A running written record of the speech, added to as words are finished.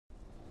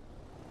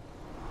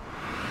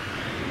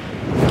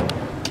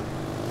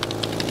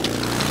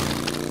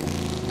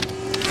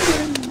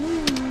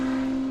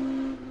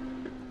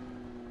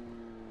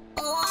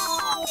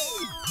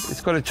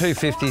It's got a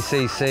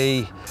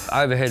 250cc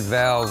overhead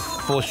valve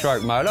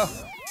 4-stroke motor.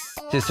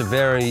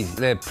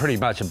 They're pretty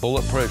much a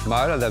bulletproof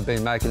motor. They've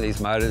been making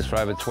these motors for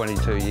over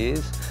 22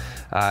 years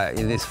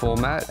in this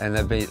format, and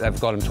they've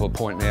got them to a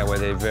point now where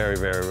they're very,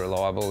 very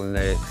reliable, and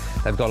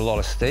they've got a lot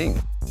of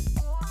sting.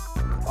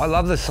 I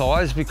love the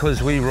size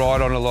because we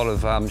ride on a lot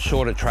of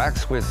shorter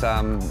tracks with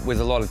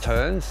a lot of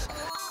turns.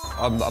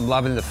 I'm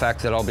loving the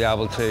fact that I'll be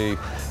able to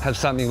have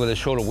something with a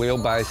shorter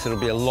wheelbase. It'll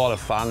be a lot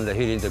of fun to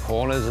hit into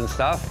corners and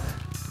stuff.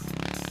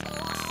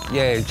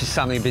 Yeah, just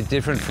something a bit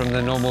different from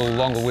the normal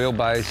longer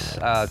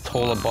wheelbase,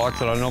 taller bikes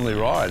that I normally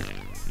ride.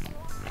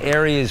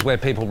 Areas where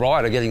people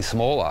ride are getting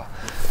smaller,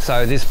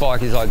 so this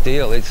bike is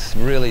ideal. It's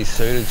really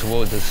suited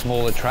towards a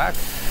smaller track.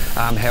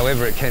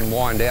 However, it can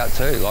wind out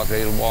too, like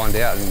it'll wind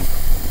out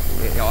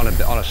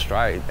on a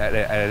straight at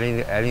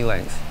any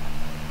length.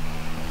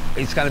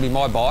 It's going to be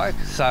my bike,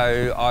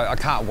 so I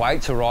can't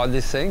wait to ride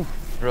this thing.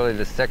 Really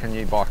the second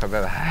new bike I've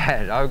ever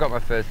had. I got my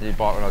first new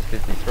bike when I was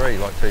 53,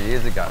 like 2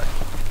 years ago.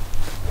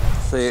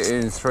 See it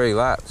in 3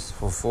 laps,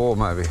 or 4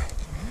 maybe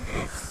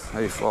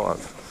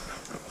 5.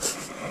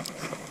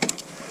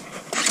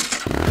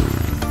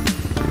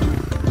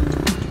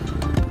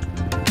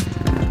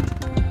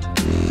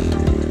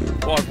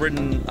 I've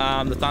ridden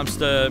the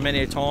Thumpstar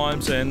many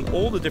times, and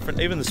all the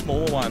different, even the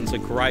smaller ones, are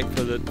great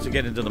to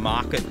get into the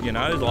market. You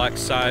know, like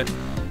so,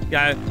 you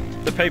know,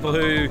 the people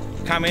who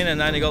come in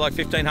and they only got like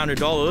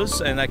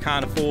 $1,500 and they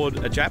can't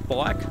afford a Jap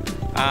bike,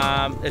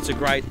 it's a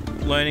great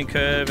learning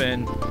curve,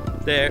 and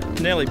they're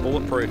nearly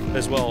bulletproof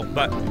as well.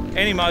 But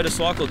any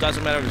motorcycle, it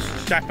doesn't matter if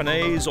it's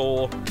Japanese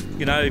or,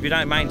 you know, if you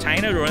don't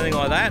maintain it or anything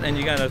like that, and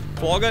you're going to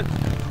flog it,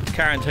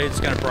 guaranteed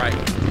it's going to break.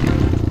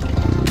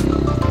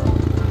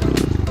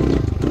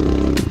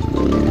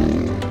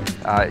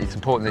 It's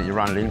important that you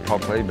run it in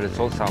properly, but it's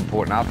also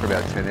important after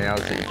about 10 hours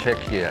that you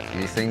check your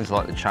things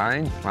like the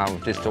chain.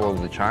 Just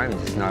oiled the chain and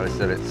just noticed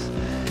that it's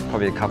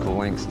probably a couple of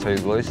links too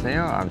loose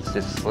now. It's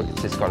just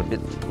got a bit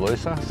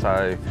looser,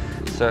 so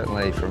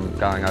certainly from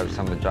going over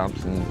some of the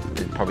jumps, and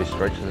it probably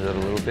stretches it a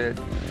little bit.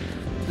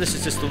 This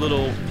is just a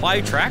little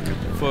play track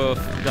for,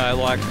 you know,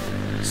 like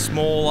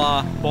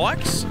smaller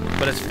bikes,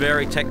 but it's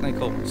very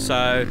technical.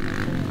 So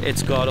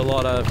it's got a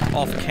lot of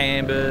off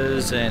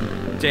cambers and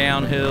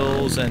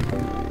downhills, and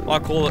I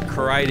call it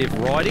creative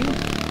riding.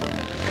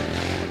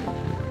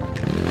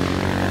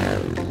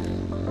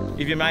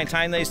 If you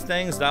maintain these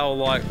things, they'll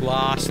like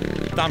last.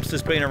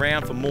 Thumpstar's been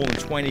around for more than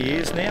 20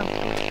 years now,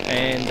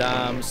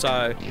 and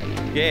so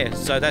yeah,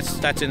 so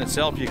that's in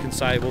itself. You can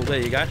say, well, there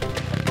you go.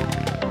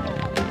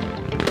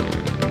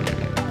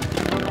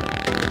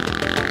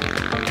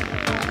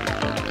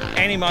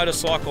 Any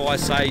motorcycle, I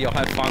say, you'll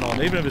have fun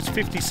on, even if it's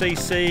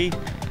 50cc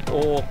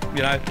or,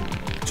 you know,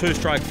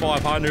 2-stroke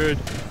 500.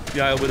 You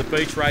know, with a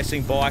beach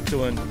racing bike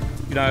doing,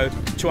 you know,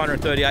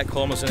 238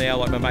 kilometres an hour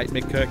like my mate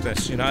Mick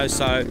Kirkness, you know,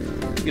 so,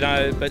 you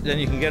know, but then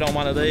you can get on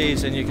one of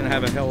these and you can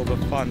have a hell of a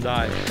fun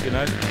day, you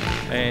know,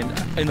 and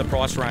in the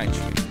price range.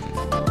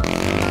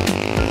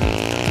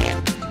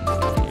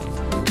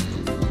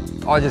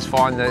 I just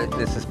find that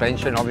the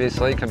suspension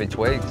obviously can be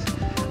tweaked.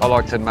 I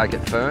like to make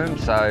it firm,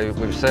 so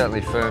we've certainly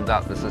firmed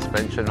up the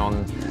suspension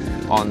on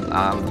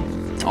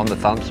the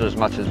Thumpstar as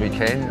much as we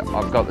can.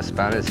 I've got the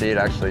spanners here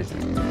to actually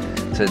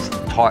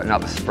tighten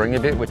up the spring a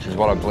bit, which is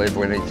what I believe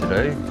we need to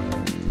do.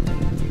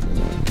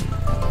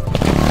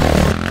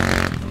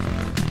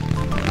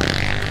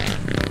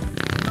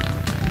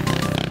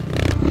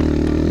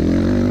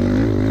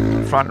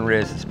 Front and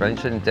rear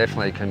suspension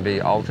definitely can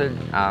be altered,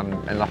 and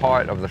the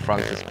height of the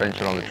front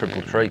suspension on the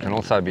triple tree can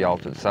also be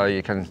altered. So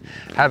you can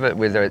have it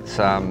whether it's,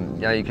 you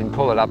know, you can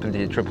pull it up into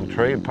your triple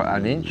tree and put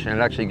an inch, and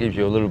it actually gives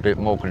you a little bit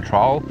more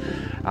control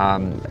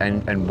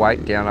and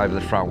weight down over the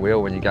front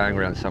wheel when you're going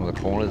around some of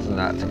the corners and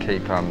that, to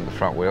keep the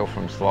front wheel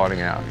from sliding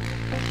out.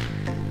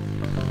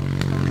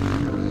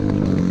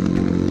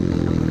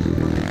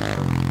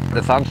 The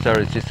Thumpstar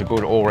is just a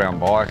good all-round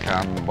bike.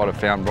 What I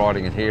found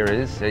riding it here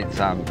is, it's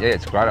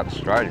great up the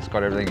straight. It's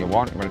got everything you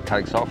want. When it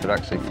takes off, it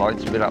actually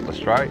floats a bit up the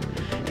straight,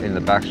 in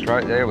the back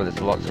straight there, where there's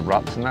lots of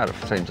ruts and that. It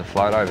seems to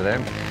float over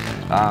them.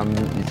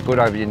 It's good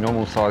over your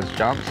normal sized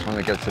jumps. When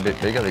it gets a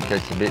bit bigger, it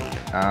gets a bit,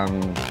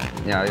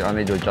 you know, I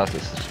need to adjust the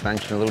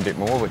suspension a little bit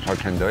more, which I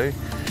can do.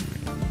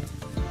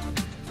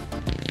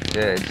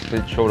 Yeah, it's a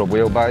bit shorter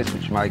wheelbase,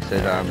 which makes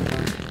it,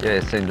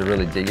 seem to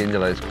really dig into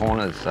those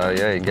corners. So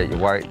yeah, you can get your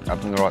weight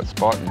up in the right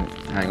spot and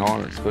hang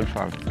on. It's good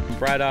fun.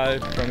 Brado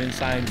from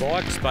Insane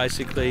Bikes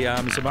basically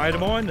is a mate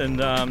of mine,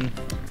 and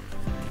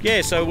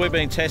yeah, so we've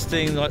been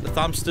testing like the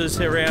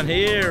Thumpstars around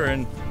here,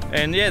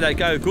 and yeah, they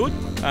go good,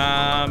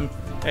 and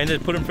they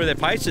put them through their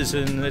paces,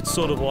 and it's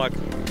sort of like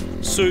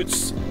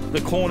suits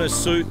the corners,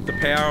 suit the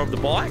power of the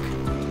bike.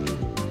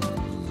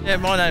 Yeah,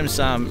 my name's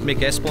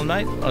Mick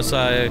Esplanade.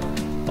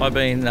 I've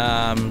been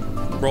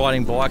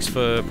riding bikes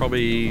for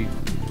probably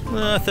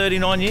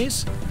 39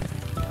 years.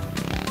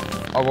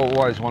 I've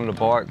always wanted a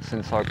bike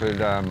since I could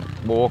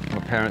walk. My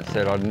parents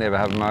said I'd never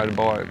have a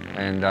motorbike,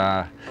 and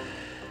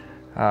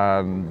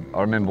I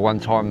remember one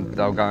time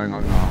they were going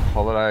on a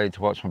holiday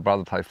to watch my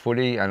brother play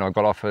footy, and I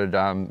got offered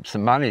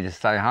some money to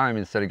stay home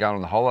instead of going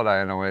on the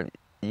holiday, and I went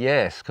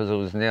yes, because it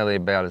was nearly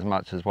about as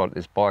much as what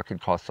this bike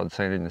had cost. I'd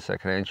seen it in the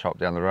second-hand shop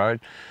down the road.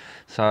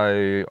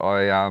 So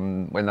I,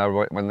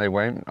 when they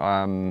went,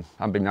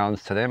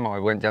 unbeknownst to them, I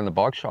went down the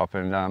bike shop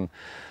and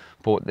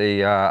bought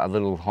the a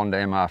little Honda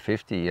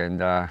MR50,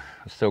 and I've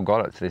still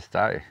got it to this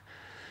day.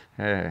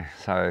 Yeah,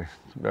 so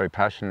very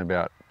passionate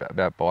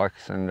about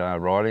bikes and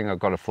riding. I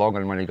got a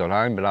flogging when he got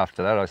home, but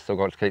after that I still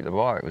got to keep the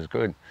bike. It was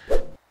good.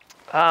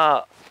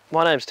 My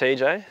name's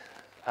TJ.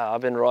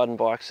 I've been riding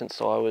bikes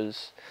since I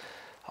was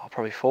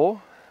probably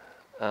 4.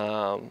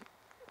 Done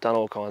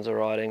all kinds of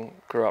riding.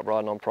 Grew up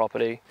riding on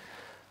property.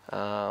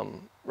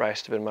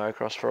 Raced a bit of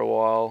motocross for a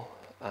while.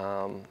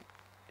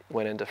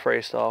 Went into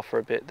freestyle for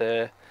a bit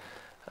there.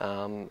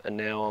 And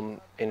now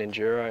I'm in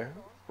enduro,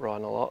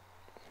 riding a lot.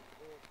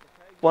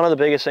 One of the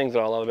biggest things that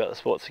I love about the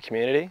sport's the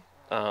community.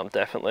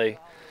 Definitely,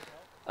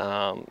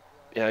 you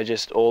know,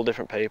 just all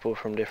different people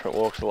from different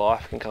walks of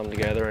life can come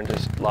together and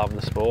just love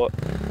the sport.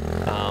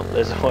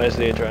 There's always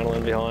the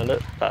adrenaline behind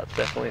it. That's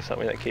definitely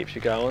something that keeps you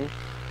going.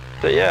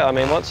 But yeah, I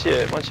mean, once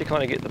you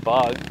kind of get the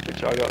bug,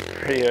 which I got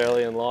pretty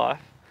early in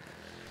life,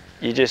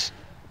 you just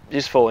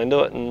fall into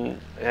it, and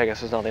I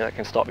guess there's nothing that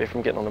can stop you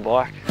from getting on the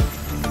bike.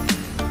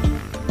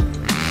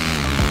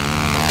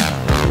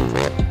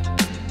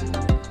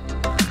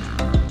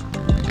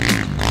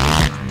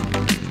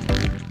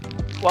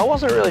 Well, I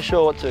wasn't really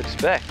sure what to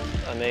expect.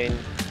 I mean,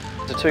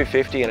 it's a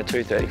 250 and a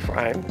 230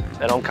 frame,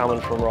 and I'm coming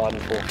from riding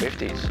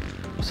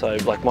 450s. So,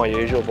 like my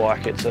usual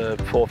bike, it's a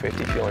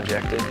 450 fuel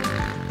injected.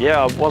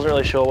 Yeah, I wasn't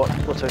really sure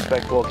what to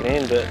expect walking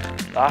in, but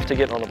after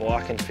getting on the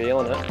bike and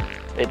feeling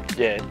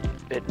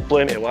it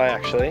blew me away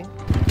actually.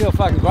 I feel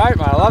fucking great,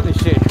 mate. I love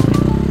this shit.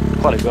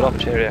 Quite a good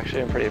opportunity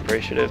actually. I'm pretty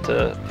appreciative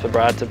for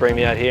Brad to bring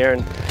me out here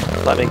and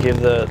let me give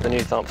the new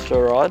Thumpstar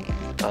a ride.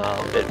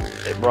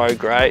 It rode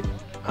great.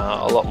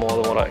 A lot more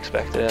than what I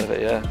expected out of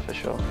it, yeah, for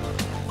sure.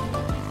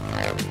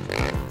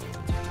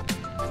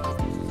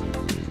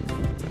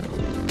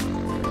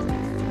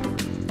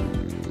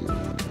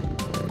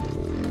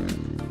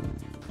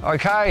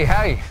 Okay,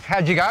 hey,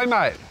 how'd you go,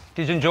 mate?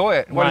 Did you enjoy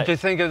it? What did you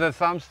think of the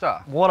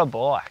Thumpstar? What a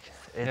bike.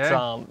 It's,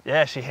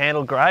 yeah, she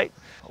handled great.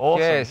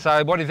 Awesome. Yeah,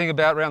 so what do you think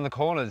about around the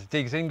corners?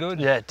 Digs in good?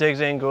 Yeah,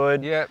 digs in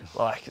good. Yep.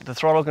 Like, the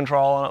throttle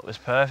control on it was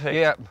perfect.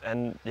 Yep.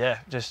 And yeah,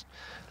 just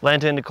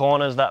leant into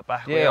corners, that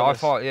back wheel. Yeah, I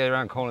thought, yeah,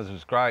 around corners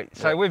was great.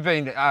 So we've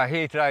been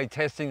here today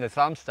testing the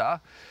Thumpstar,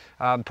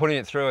 putting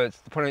it through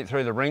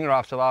the ringer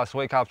after last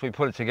week after we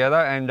put it together,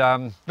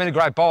 and been a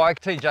great bike.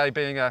 TJ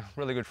being a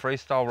really good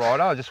freestyle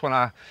rider, I just want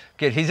to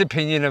get his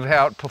opinion of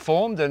how it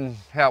performed and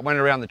how it went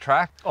around the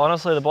track.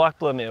 Honestly, the bike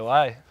blew me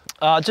away.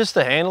 Just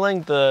the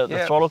handling,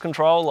 the throttle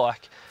control,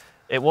 like,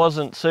 it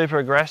wasn't super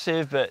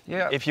aggressive, but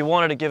if you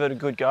wanted to give it a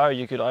good go,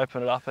 you could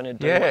open it up and it'd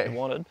do what you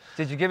wanted.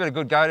 Did you give it a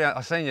good go down?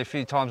 I've seen you a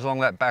few times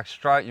along that back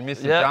straight. You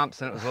missed the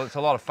jumps, and it's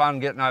a lot of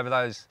fun getting over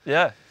those.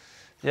 Yeah,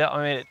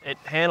 I mean, it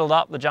handled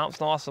up the jumps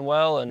nice and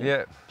well,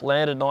 and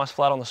landed nice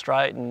flat on the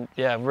straight, and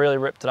really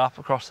ripped it up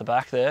across the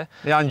back there.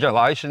 The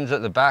undulations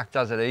at the back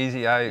does it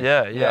easy, eh?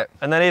 Yeah.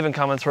 And then even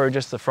coming through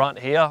just the front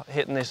here,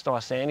 hitting this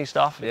nice sandy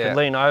stuff, you could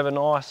lean over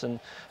nice,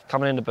 and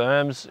coming into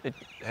berms, it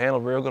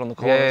handled real good on the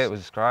corners. Yeah, it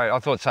was great. I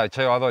thought so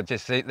too. I thought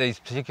just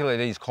particularly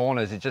these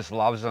corners, it just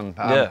loves them.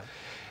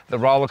 The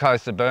roller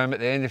coaster berm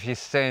at the end, if you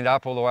stand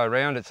up all the way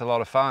around, it's a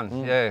lot of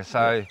fun.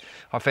 So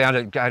I found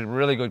it had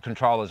really good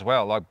control as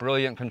well, like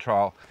brilliant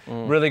control.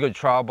 Really good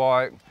trail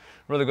bike,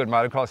 really good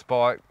motocross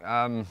bike.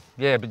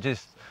 But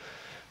just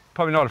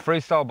probably not a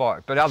freestyle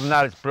bike, but other than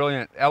that, it's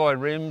brilliant. Alloy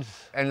rims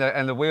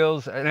and the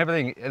wheels and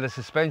everything, and the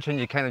suspension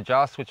you can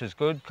adjust, which is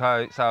good,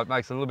 so it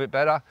makes it a little bit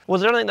better.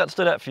 Was there anything that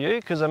stood out for you?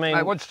 Because I mean,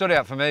 mate, what stood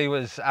out for me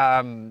was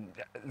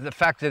the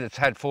fact that it's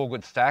had 4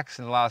 good stacks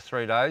in the last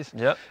 3 days.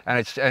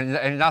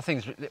 And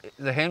nothing's,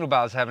 the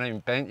handlebars haven't even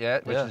bent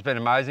yet, which has been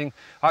amazing.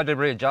 I had to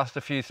readjust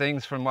a few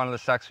things from one of the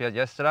stacks we had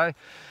yesterday.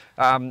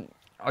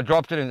 I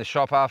dropped it in the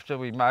shop after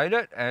we made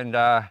it, and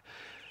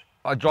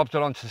I dropped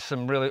it onto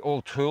some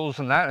all tools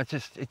and that.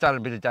 It's done a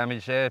bit of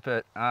damage there,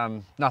 but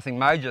nothing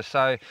major.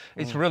 So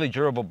it's a really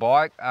durable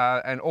bike,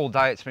 and all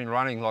day it's been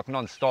running like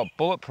non-stop,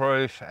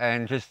 bulletproof,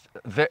 and just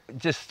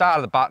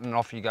start the button and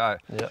off you go.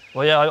 Yeah.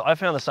 Well, yeah, I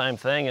found the same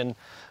thing, and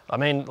I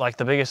mean, like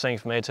the biggest thing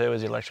for me too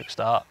is the electric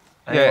start.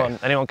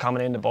 Anyone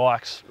coming into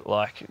bikes,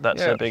 like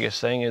that's the biggest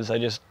thing, is they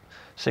just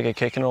sick of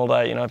kicking all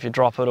day. You know, if you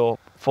drop it or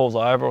falls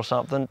over or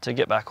something, to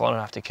get back on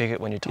and have to kick it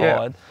when you're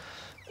tired.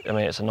 I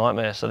mean, it's a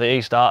nightmare. So the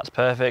E-start's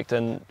perfect,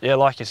 and yeah,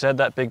 like you said,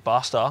 that big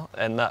buster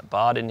and that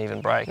bar didn't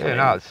even break. Yeah, I mean,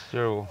 no, it's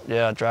durable.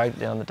 Yeah, I dragged it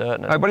down the dirt.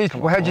 And how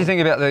do you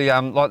think about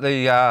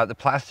the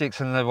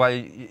plastics and the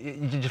way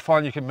did you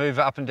find you could move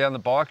up and down the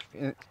bike,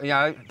 you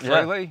know,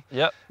 freely?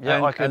 Yeah.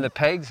 And the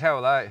pegs,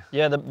 how are they?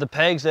 Yeah, the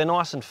pegs, they're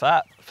nice and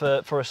fat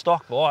for a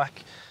stock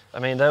bike. I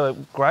mean, they were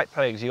great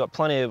pegs. You got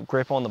plenty of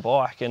grip on the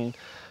bike, and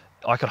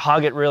I could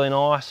hug it really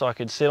nice. I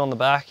could sit on the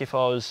back if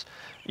I was,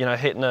 you know,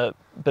 hitting a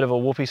bit of a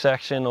whoopee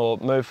section or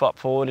move up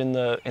forward in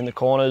the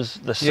corners.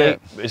 The seat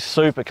is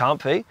super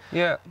comfy.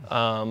 Yeah.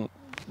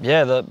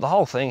 Yeah, the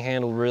whole thing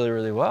handled really,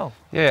 really well.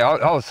 Yeah,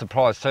 I was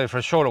surprised too. For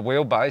a shorter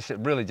wheelbase, it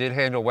really did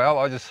handle well.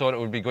 I just thought it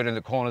would be good in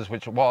the corners,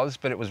 which it was,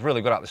 but it was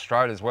really good up the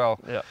straight as well.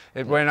 Yeah.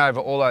 It went over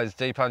all those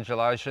deep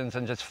undulations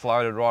and just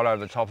floated right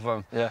over the top of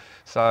them. Yeah.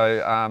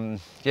 So,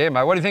 yeah,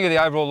 mate, what do you think of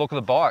the overall look of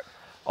the bike?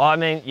 I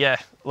mean, yeah,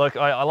 look,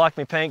 I like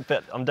me pink,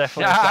 but I'm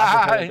definitely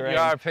stuck with the green. You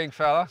are a pink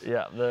fella.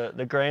 Yeah,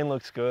 the green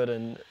looks good,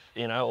 and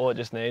you know, all it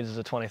just needs is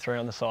a 23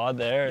 on the side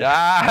there.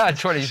 Ah,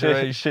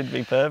 23. Should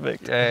be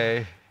perfect.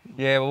 Yeah.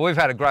 Yeah, well, we've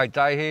had a great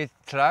day here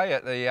today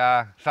at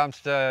the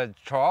Thumpstar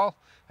trial,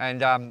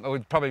 and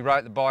we'd probably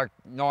rate the bike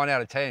 9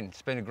 out of 10.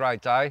 It's been a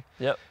great day.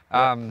 Yep,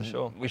 for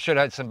sure. We should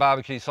have had some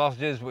barbecue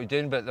sausages, but we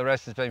didn't, but the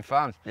rest has been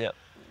fun. Yep.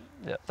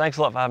 Yeah. Thanks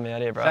a lot for having me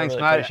out here, bro. Thanks,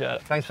 really mate. Appreciate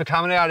it. Thanks for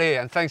coming out here,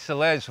 and thanks to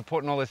Les for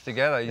putting all this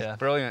together. He's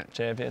brilliant.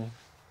 Champion.